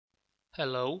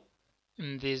Hello,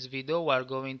 in this video we are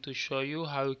going to show you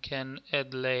how you can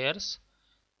add layers,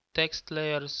 text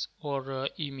layers or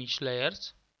image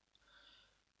layers.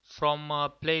 From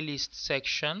playlist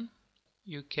section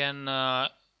you can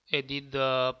edit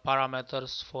the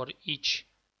parameters for each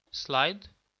slide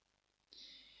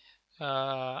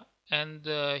and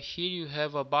here you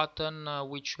have a button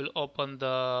which will open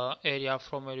the area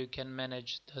from where you can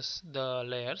manage the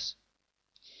layers.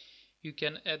 You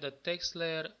can add a text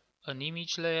layer, an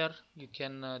image layer, you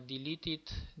can delete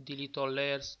all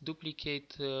layers,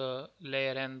 duplicate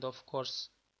layer, and of course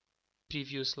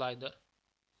preview slider.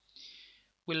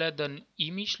 We'll add an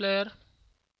image layer,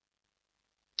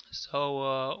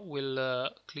 so we'll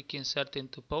click insert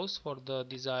into post for the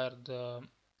desired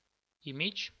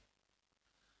image.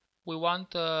 We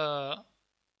want a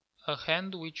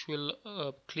hand which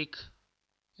will click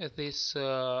this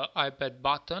iPad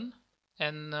button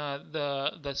and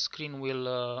the screen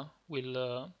will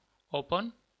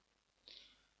open.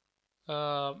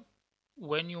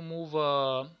 When you move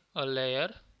a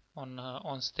layer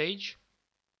on stage,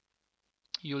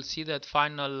 you'll see that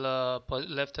final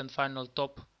left and final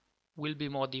top will be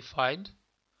modified.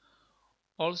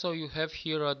 Also, you have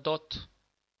here a dot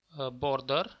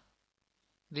border.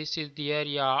 This is the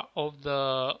area of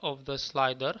the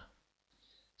slider.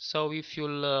 So if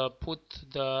you'll put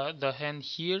the hand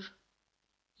here,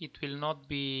 it will not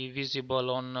be visible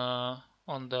on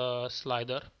the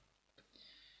slider.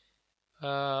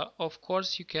 Of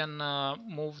course, you can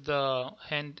move the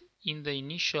hand in the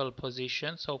initial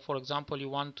position. So for example, you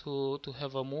want to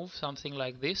have a move, something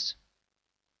like this.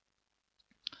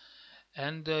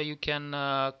 And you can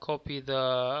copy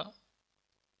the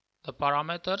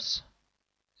parameters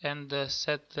and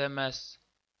set them as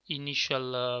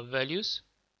initial values.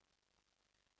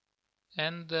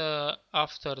 And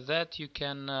after that, you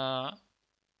can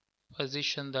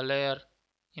position the layer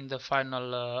in the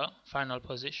final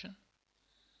position.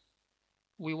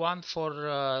 We want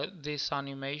for this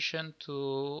animation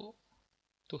to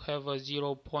have a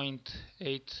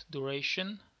 0.8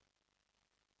 duration.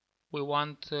 We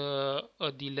want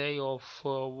a delay of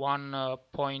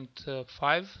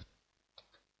 1.5.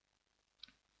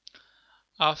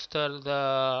 After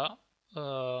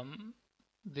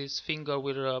this finger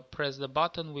will press the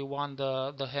button, we want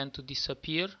the hand to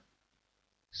disappear.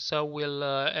 So we'll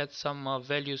add some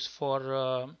values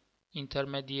for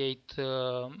intermediate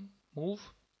move,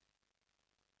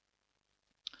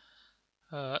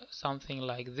 something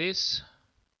like this.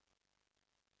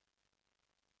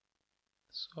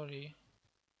 Sorry.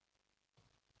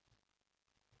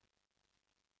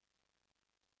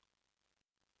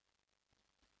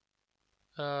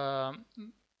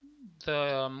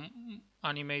 The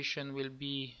animation will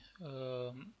be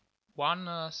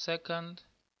 1 second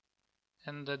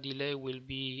and the delay will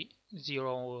be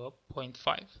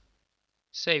 0.5.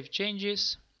 Save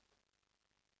changes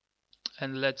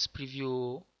and let's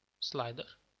preview slider.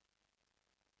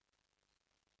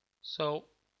 So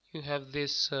you have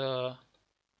this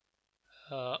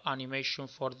animation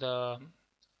for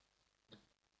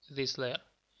this layer.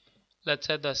 Let's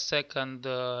add a second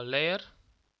layer,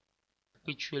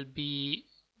 which will be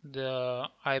the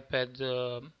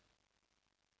iPad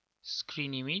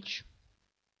screen image.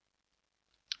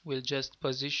 We'll just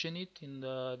position it in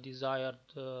the desired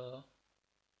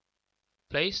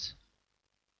place,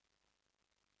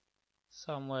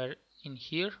 somewhere in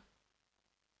here.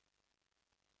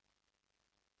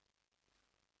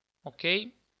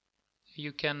 Okay,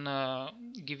 you can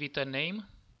give it a name.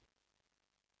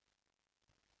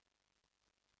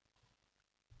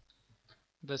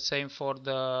 The same for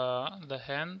the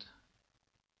hand.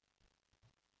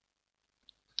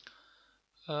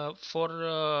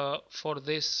 For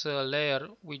this layer,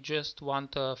 we just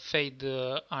want a fade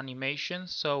animation.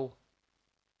 So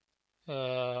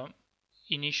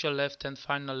initial left and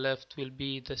final left will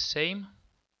be the same.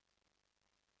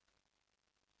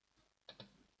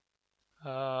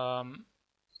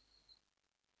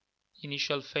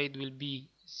 Initial fade will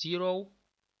be 0.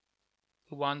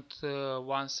 We want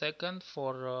 1 second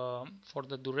for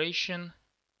the duration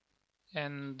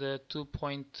and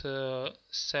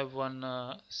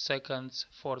 2.7 seconds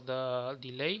for the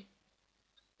delay.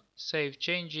 Save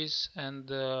changes and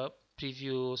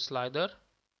preview slider.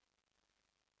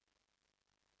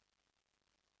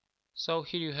 So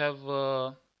here you have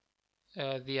the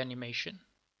animation.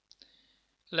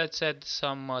 Let's add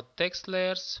some text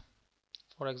layers.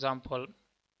 For example,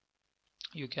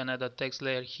 you can add a text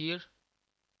layer here.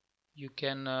 You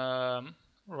can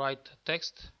write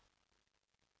text.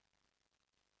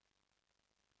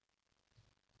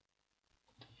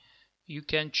 You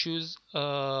can choose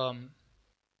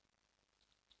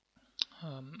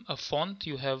a font,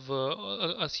 you have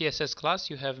a CSS class,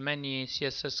 you have many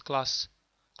CSS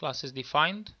classes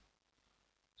defined.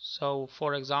 So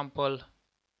for example,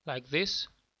 like this,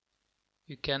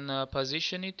 you can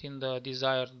position it in the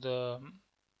desired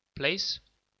place.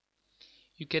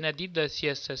 You can edit the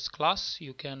CSS class,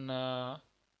 you can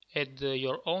add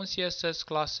your own CSS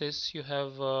classes. You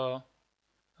have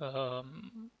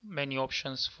many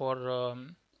options for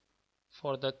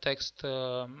the text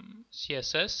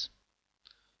CSS,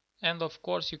 and of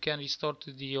course you can restore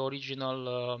to the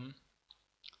original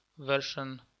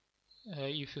version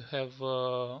if you have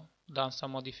done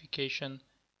some modification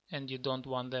and you don't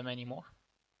want them anymore.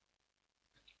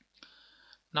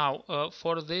 Now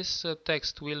for this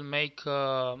text we'll make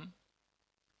a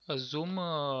zoom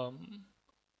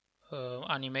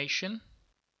animation.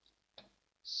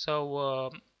 So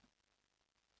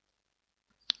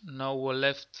no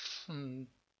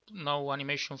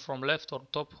animation from left or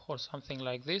top or something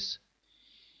like this.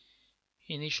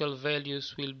 Initial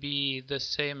values will be the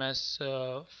same as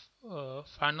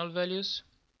final values.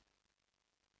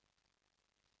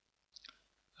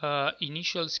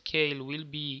 Initial scale will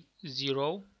be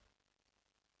 0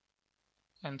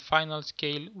 and final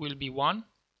scale will be 1.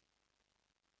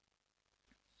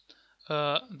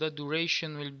 The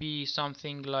duration will be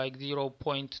something like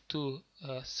 0.2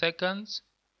 seconds.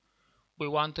 We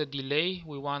want a delay,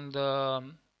 we want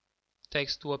the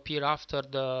text to appear after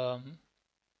the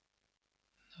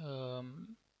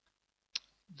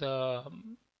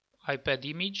iPad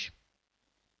image.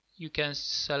 You can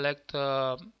select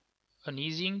an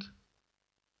easing,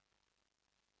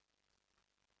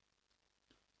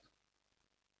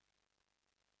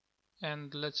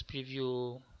 and let's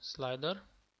preview slider.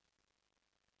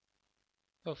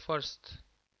 The first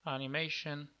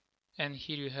animation, and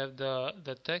here you have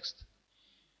the text.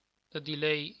 The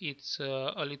delay, it's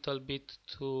a little bit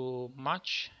too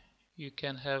much. You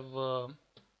can have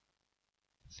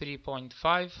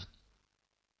 3.5,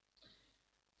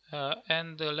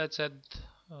 and let's add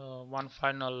one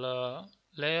final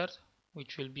layer,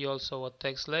 which will be also a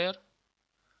text layer.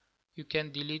 You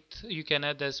can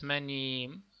add as many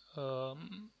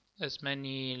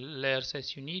layers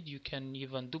as you need. You can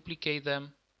even duplicate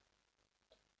them,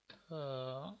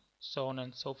 so on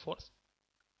and so forth.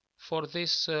 For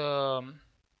this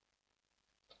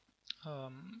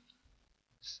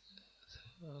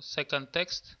second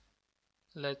text,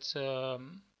 let's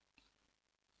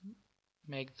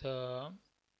make the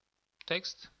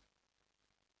text.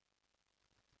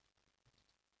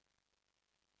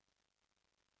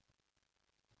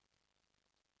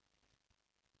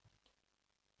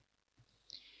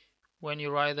 When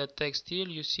you write the text here,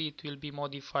 you see it will be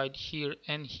modified here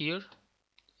and here.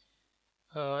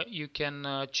 You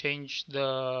can change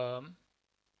the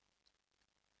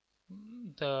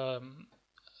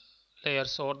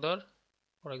layers order.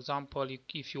 For example,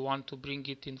 if you want to bring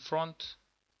it in front,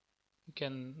 you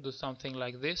can do something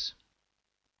like this.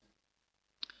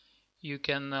 You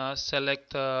can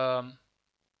select a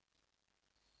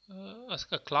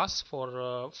class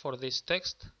for this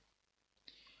text.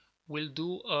 We'll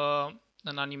do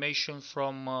an animation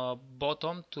from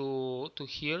bottom to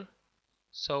here.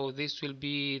 So this will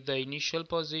be the initial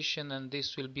position and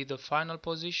this will be the final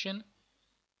position.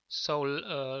 So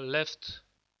left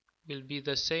will be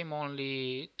the same,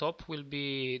 only top will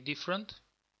be different.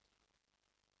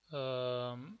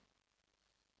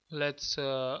 Let's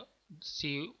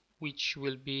see which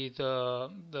will be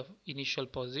the initial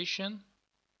position.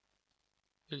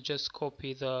 We'll just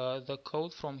copy the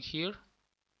code from here,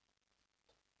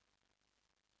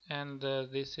 and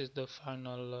this is the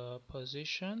final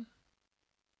position.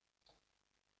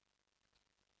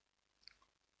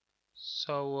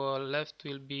 So left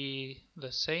will be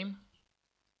the same.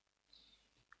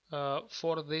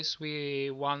 For this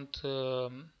we want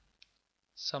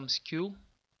some skew.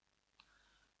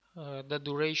 The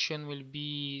duration will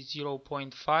be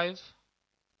 0.5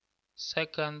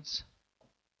 seconds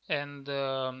and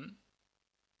a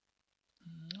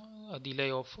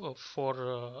delay of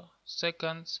 4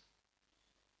 seconds.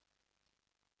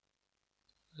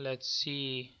 Let's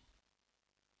see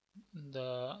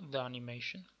the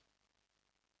animation.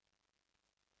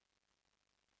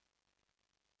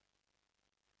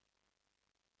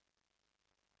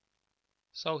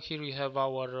 So here we have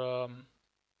our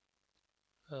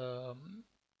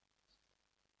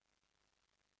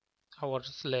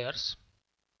layers.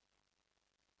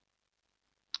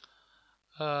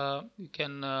 You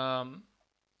can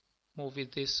move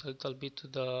this a little bit to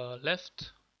the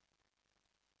left,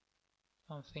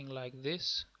 something like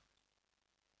this,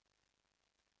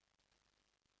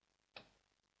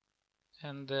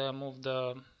 and move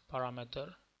the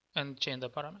parameter and change the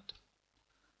parameter.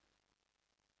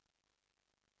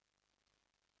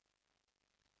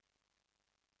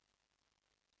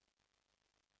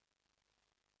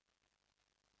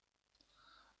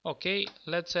 Okay,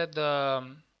 let's add a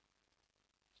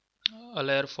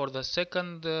layer for the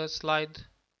second slide.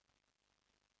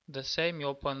 The same, you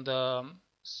open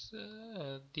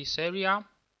this area,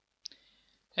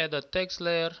 add a text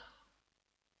layer,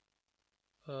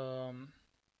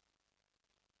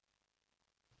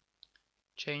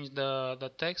 change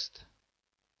the text,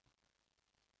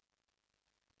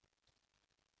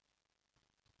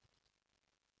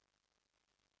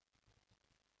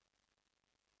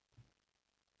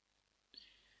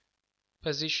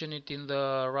 position it in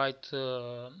the right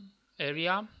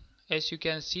area. As you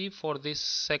can see, for this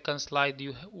second slide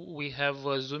we have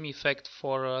a zoom effect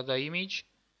for the image.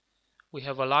 We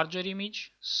have a larger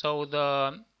image, so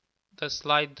the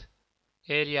slide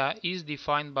area is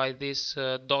defined by this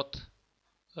dot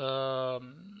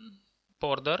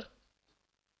border.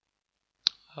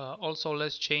 Also,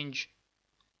 let's change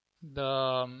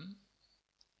the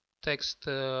text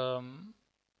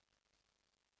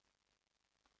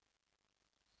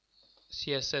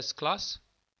CSS class.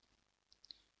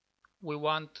 We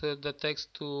want the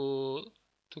text to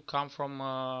come from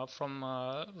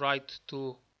right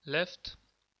to left.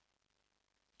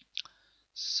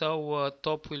 So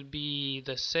top will be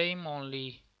the same,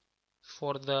 only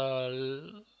for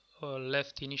the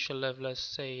left initial level, let's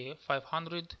say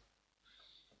 500.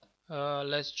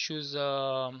 Let's choose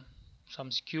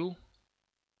some skew,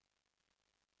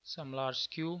 some large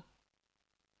skew.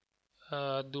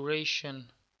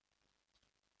 Duration,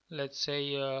 let's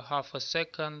say half a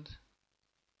second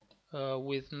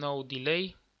with no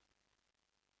delay.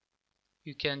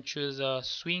 You can choose a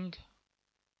swing,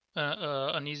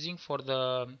 an easing for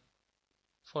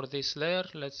this layer.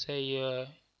 Let's say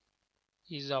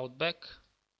ease out back,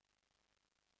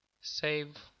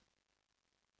 save,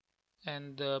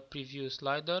 and preview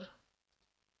slider.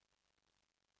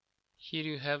 Here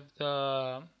you have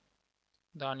the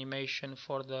animation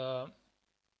for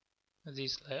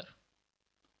this layer.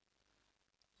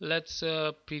 Let's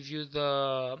preview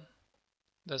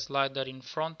the slider in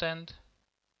front end.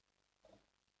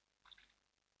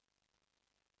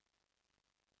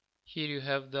 Here you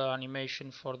have the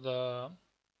animation for the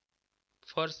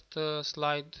first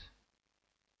slide,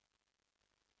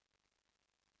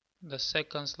 the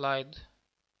second slide,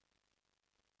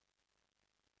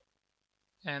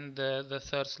 and the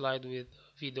third slide with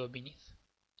video beneath.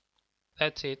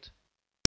 That's it.